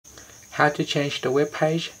how to change the web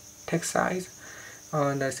page text size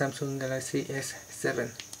on the Samsung Galaxy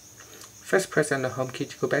S7. First, press on the home key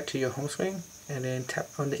to go back to your home screen, and then tap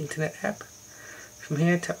on the internet app. From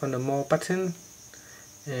here, tap on the more button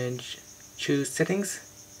and choose settings.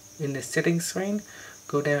 In the settings screen,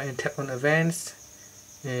 go down and tap on advanced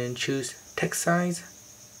and choose text size.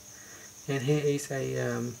 And here is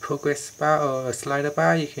a progress bar or a slider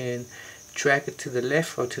bar. You can drag it to the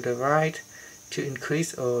left or to the right to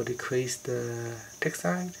increase or decrease the text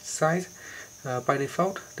size. By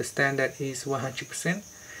default, the standard is 100%.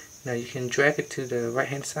 Now you can drag it to the right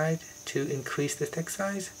hand side to increase the text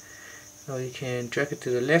size, or you can drag it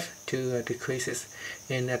to the left to decrease it.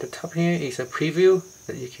 And at the top here is a preview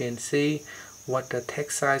that you can see what the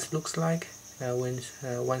text size looks like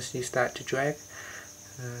once you start to drag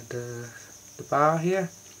the bar here.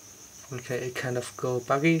 Okay, it kind of go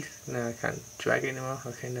buggy. Now I can't drag it anymore.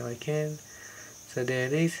 Okay, now I can. So there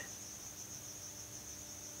it is.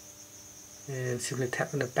 And simply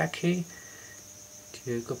tap on the back key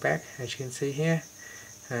to go back. As you can see here,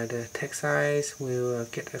 the text size will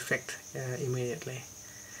get effect immediately.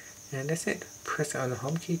 And that's it. Press on the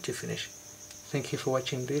home key to finish. Thank you for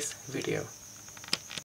watching this video.